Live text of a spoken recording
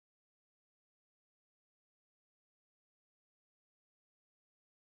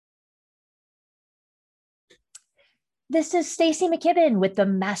This is Stacy McKibben with the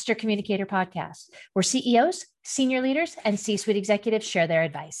Master Communicator Podcast, where CEOs, senior leaders, and C-suite executives share their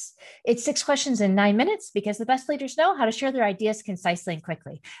advice. It's 6 questions in 9 minutes because the best leaders know how to share their ideas concisely and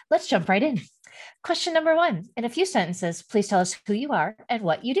quickly. Let's jump right in. Question number 1. In a few sentences, please tell us who you are and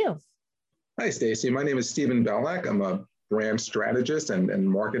what you do. Hi, Stacy. My name is Stephen Belknap. I'm a brand strategist and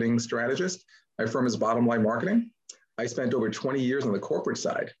marketing strategist. My firm is Bottom Line Marketing. I spent over 20 years on the corporate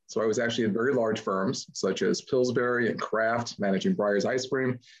side. So I was actually at very large firms such as Pillsbury and Kraft, managing Breyers Ice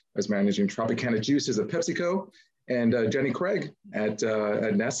Cream. I was managing Tropicana Juices at PepsiCo and Jenny Craig at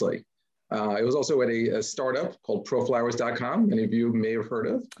Nestle. I was also at a startup called ProFlowers.com. Many of you may have heard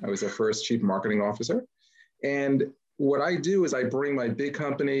of. I was their first chief marketing officer. And what I do is I bring my big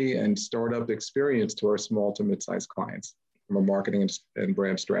company and startup experience to our small to mid-sized clients from a marketing and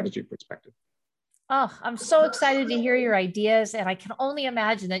brand strategy perspective. Oh, I'm so excited to hear your ideas. And I can only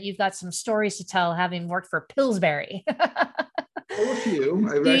imagine that you've got some stories to tell having worked for Pillsbury. A few.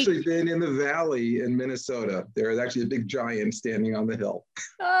 I've actually been in the valley in Minnesota. There is actually a big giant standing on the hill.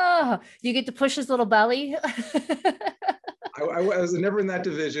 Oh, you get to push his little belly. I was never in that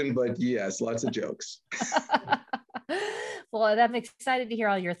division, but yes, lots of jokes. Well, I'm excited to hear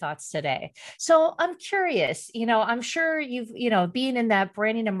all your thoughts today. So I'm curious, I'm sure you've, being in that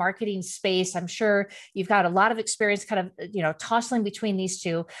branding and marketing space, I'm sure you've got a lot of experience kind of, tossing between these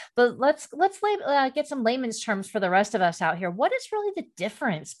two, but let's get some layman's terms for the rest of us out here. What is really the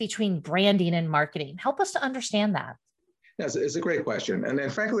difference between branding and marketing? Help us to understand that. Yes, it's a great question. And then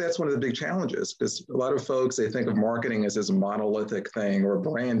frankly, that's one of the big challenges because a lot of folks, they think of marketing as this monolithic thing or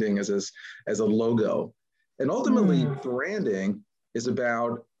branding as a logo. And ultimately, branding is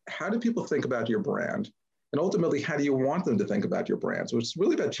about how do people think about your brand? And ultimately, how do you want them to think about your brand? So it's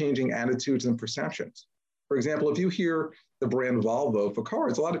really about changing attitudes and perceptions. For example, if you hear the brand Volvo for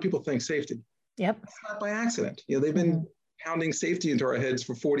cars, a lot of people think safety. Yep. That's not by accident. They've been pounding safety into our heads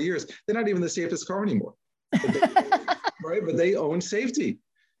for 40 years. They're not even the safest car anymore. But they own safety.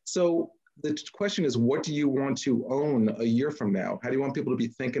 So the question is, what do you want to own a year from now? How do you want people to be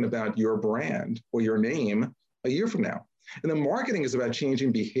thinking about your brand or your name a year from now? And then marketing is about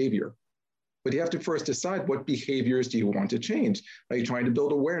changing behavior. But you have to first decide what behaviors do you want to change? Are you trying to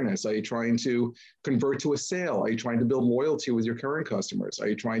build awareness? Are you trying to convert to a sale? Are you trying to build loyalty with your current customers? Are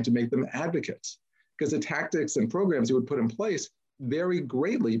you trying to make them advocates? Because the tactics and programs you would put in place vary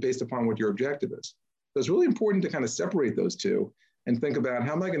greatly based upon what your objective is. So it's really important to kind of separate those two and think about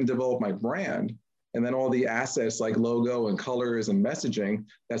how am I going to develop my brand? And then all the assets like logo and colors and messaging,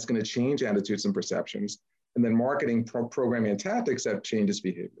 that's going to change attitudes and perceptions. And then marketing, programming, and tactics that changes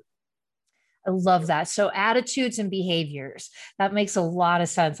behavior. I love that. So attitudes and behaviors, that makes a lot of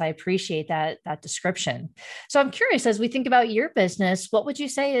sense. I appreciate that description. So I'm curious, as we think about your business, what would you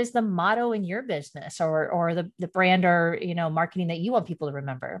say is the motto in your business or the brand or, marketing that you want people to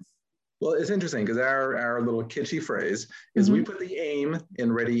remember? Well, it's interesting because our little kitschy phrase is we put the aim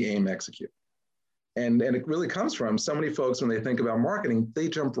in ready, aim, execute. And it really comes from so many folks when they think about marketing, they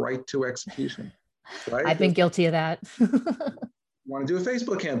jump right to execution. Right? I've been guilty of that. You want to do a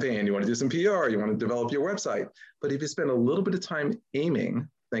Facebook campaign, you want to do some PR, you want to develop your website. But if you spend a little bit of time aiming,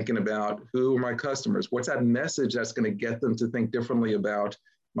 thinking about who are my customers, what's that message that's going to get them to think differently about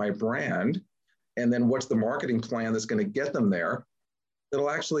my brand, and then what's the marketing plan that's going to get them there, it'll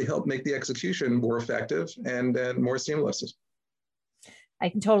actually help make the execution more effective and more seamless. I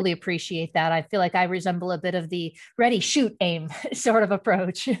can totally appreciate that. I feel like I resemble a bit of the ready, shoot, aim sort of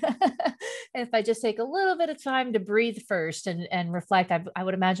approach. If I just take a little bit of time to breathe first and reflect, I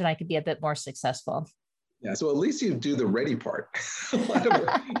would imagine I could be a bit more successful. Yeah, so at least you do the ready part. a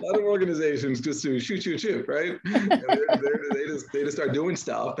lot of organizations just do shoot, right? They just start doing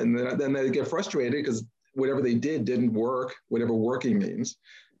stuff, and then they get frustrated because whatever they didn't work, whatever working means.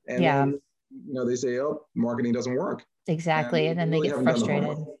 And then, they say, oh, marketing doesn't work. Exactly. And then they get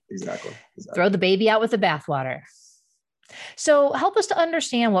frustrated. Exactly. Throw the baby out with the bathwater. So help us to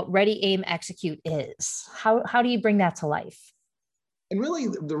understand what ready, aim, execute is. How do you bring that to life? And really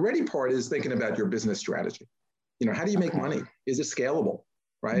the ready part is thinking about your business strategy. How do you make money? Is it scalable?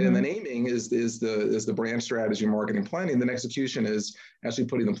 Right. And then aiming is the brand strategy, marketing planning. Then execution is actually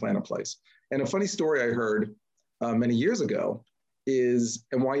putting the plan in place. And a funny story I heard many years ago is,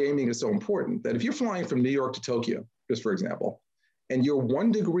 and why aiming is so important, that if you're flying from New York to Tokyo, just for example, and you're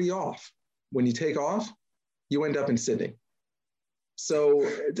 1 degree off when you take off, you end up in Sydney. So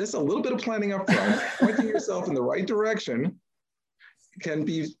just a little bit of planning up front, pointing yourself in the right direction can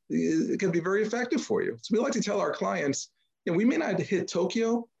be very effective for you. So we like to tell our clients, we may not hit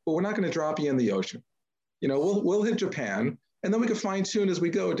Tokyo, but we're not going to drop you in the ocean. We'll hit Japan, and then we can fine tune as we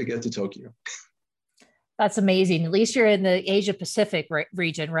go to get to Tokyo. That's amazing. At least you're in the Asia Pacific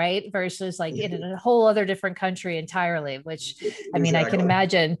region, right? Versus like in a whole other different country entirely, which I mean, I can Exactly.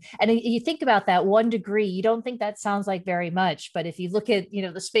 imagine. And you think about that 1 degree, you don't think that sounds like very much, but if you look at,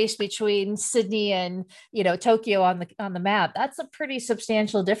 the space between Sydney and, Tokyo on the map, that's a pretty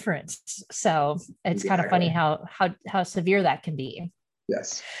substantial difference. So it's kind of funny Exactly. how severe that can be.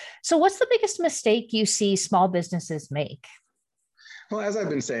 Yes. So what's the biggest mistake you see small businesses make? Well, as I've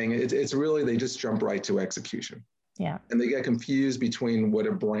been saying, it's really, they just jump right to execution. Yeah. And they get confused between what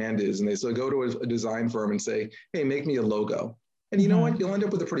a brand is. And they so go to a design firm and say, hey, make me a logo. And you know what? You'll end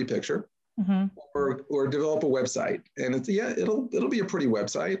up with a pretty picture. Or develop a website. And it's, yeah, it'll be a pretty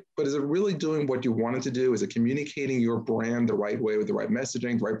website, but is it really doing what you want it to do? Is it communicating your brand the right way with the right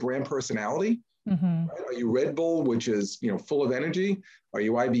messaging, the right brand personality? Right? Are you Red Bull, which is full of energy? Are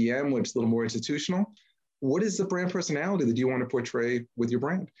you IBM, which is a little more institutional? What is the brand personality that you want to portray with your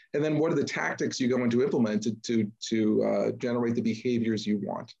brand? And then what are the tactics you're going to implement to generate the behaviors you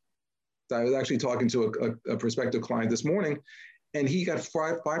want? So I was actually talking to a prospective client this morning, and he got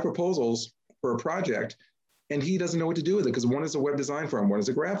five proposals for a project, and he doesn't know what to do with it because one is a web design firm, one is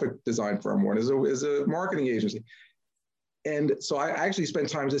a graphic design firm, one is a marketing agency. And so I actually spent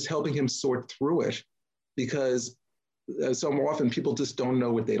time just helping him sort through it because so often people just don't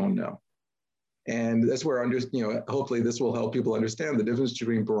know what they don't know. And that's where, hopefully this will help people understand the difference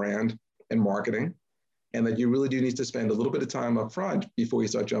between brand and marketing, and that you really do need to spend a little bit of time up front before you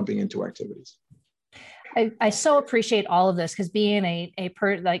start jumping into activities. I so appreciate all of this because being a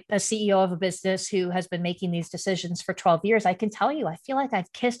CEO of a business who has been making these decisions for 12 years, I can tell you, I feel like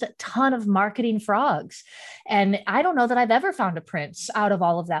I've kissed a ton of marketing frogs. And I don't know that I've ever found a prince out of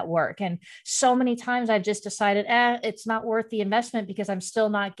all of that work. And so many times I've just decided, it's not worth the investment because I'm still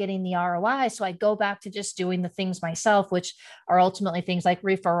not getting the ROI. So I go back to just doing the things myself, which are ultimately things like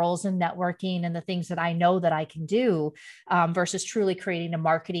referrals and networking and the things that I know that I can do, versus truly creating a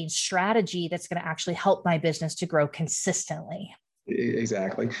marketing strategy that's going to actually help my business to grow consistently.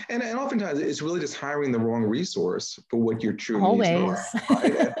 Exactly. And oftentimes it's really just hiring the wrong resource for what your true Always. needs are.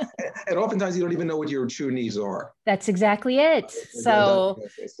 Right? And oftentimes you don't even know what your true needs are. That's exactly it. So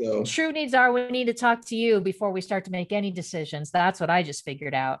true needs are, we need to talk to you before we start to make any decisions. That's what I just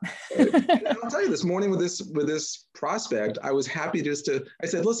figured out. And I'll tell you, this morning with this prospect, I was happy I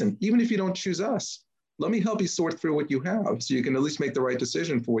said, listen, even if you don't choose us, let me help you sort through what you have so you can at least make the right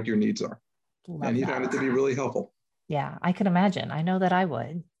decision for what your needs are. And he found it to be really helpful. Yeah, I can imagine. I know that I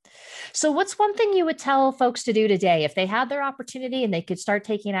would. So what's one thing you would tell folks to do today if they had their opportunity and they could start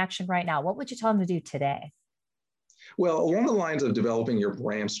taking action right now? What would you tell them to do today? Well, along the lines of developing your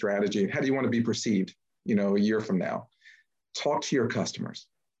brand strategy, how do you want to be perceived, a year from now? Talk to your customers.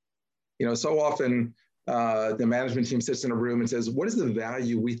 So often the management team sits in a room and says, what is the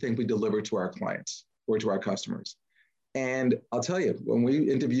value we think we deliver to our clients or to our customers? And I'll tell you, when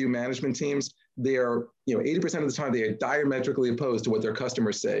we interview management teams, they are, 80% of the time, they are diametrically opposed to what their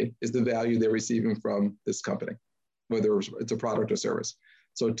customers say is the value they're receiving from this company, whether it's a product or service.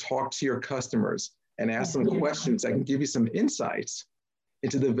 So talk to your customers and ask them questions that can give you some insights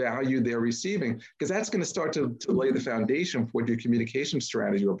into the value they're receiving, because that's going to start to lay the foundation for what your communication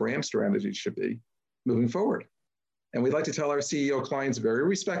strategy or brand strategy should be moving forward. And we'd like to tell our CEO clients very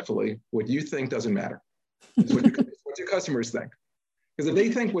respectfully, what you think doesn't matter. It's what your customers think. Because if they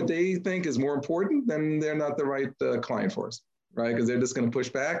think what they think is more important, then they're not the right client for us, right? Because they're just going to push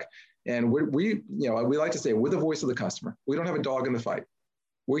back. And we like to say, we're the voice of the customer. We don't have a dog in the fight.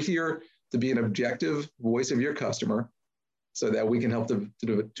 We're here to be an objective voice of your customer so that we can help to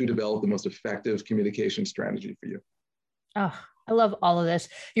develop the most effective communication strategy for you. Oh, I love all of this.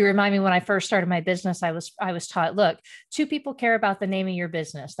 You remind me when I first started my business, I was taught, look, two people care about the name of your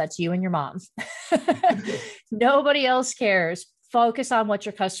business. That's you and your mom. Nobody else cares. Focus on what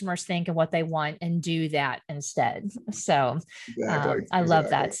your customers think and what they want and do that instead. So I love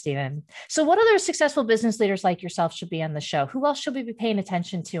that, Stephen. So what other successful business leaders like yourself should be on the show? Who else should we be paying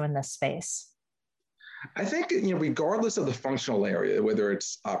attention to in this space? I think, regardless of the functional area, whether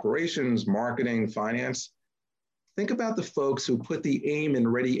it's operations, marketing, finance, think about the folks who put the aim in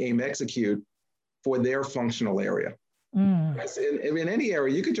ready, aim, execute for their functional area. In any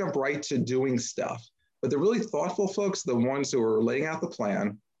area, you could jump right to doing stuff, but the really thoughtful folks, the ones who are laying out the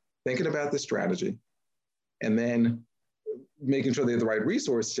plan, thinking about the strategy, and then making sure they have the right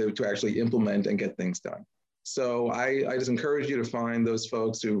resource to actually implement and get things done. So I just encourage you to find those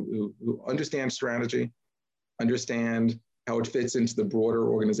folks who understand strategy, understand how it fits into the broader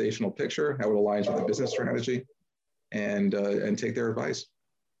organizational picture, how it aligns with the business strategy, and take their advice.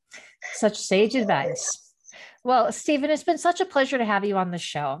 Such sage advice. Well, Stephen, it's been such a pleasure to have you on the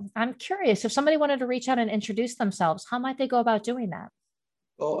show. I'm curious if somebody wanted to reach out and introduce themselves, how might they go about doing that?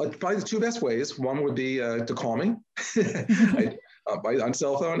 Well, probably the two best ways. One would be to call me I, on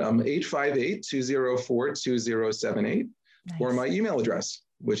cell phone. I'm 858-204-2078, or my Nice. email address,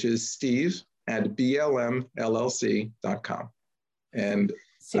 which is steve@blmllc.com. And I'd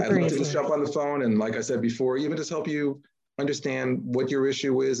Super love to just easy. jump on the phone and, like I said before, even just help you understand what your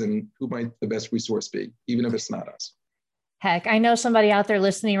issue is and who might the best resource be, even if it's not us. Heck, I know somebody out there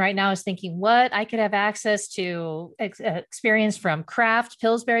listening right now is thinking, what? I could have access to experience from Kraft,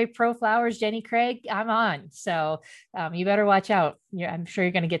 Pillsbury, Pro Flowers, Jenny Craig. I'm on. So you better watch out. I'm sure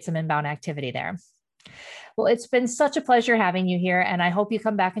you're going to get some inbound activity there. Well, it's been such a pleasure having you here, and I hope you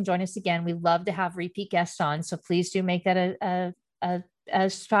come back and join us again. We love to have repeat guests on, so please do make that a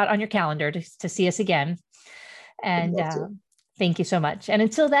spot on your calendar to see us again. I'd And love to. thank you so much. And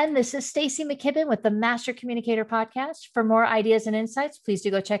until then, this is Stacy McKibben with the Master Communicator Podcast. For more ideas and insights, please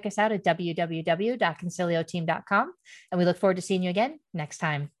do go check us out at www.concilioteam.com. And we look forward to seeing you again next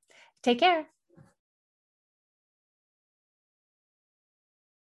time. Take care.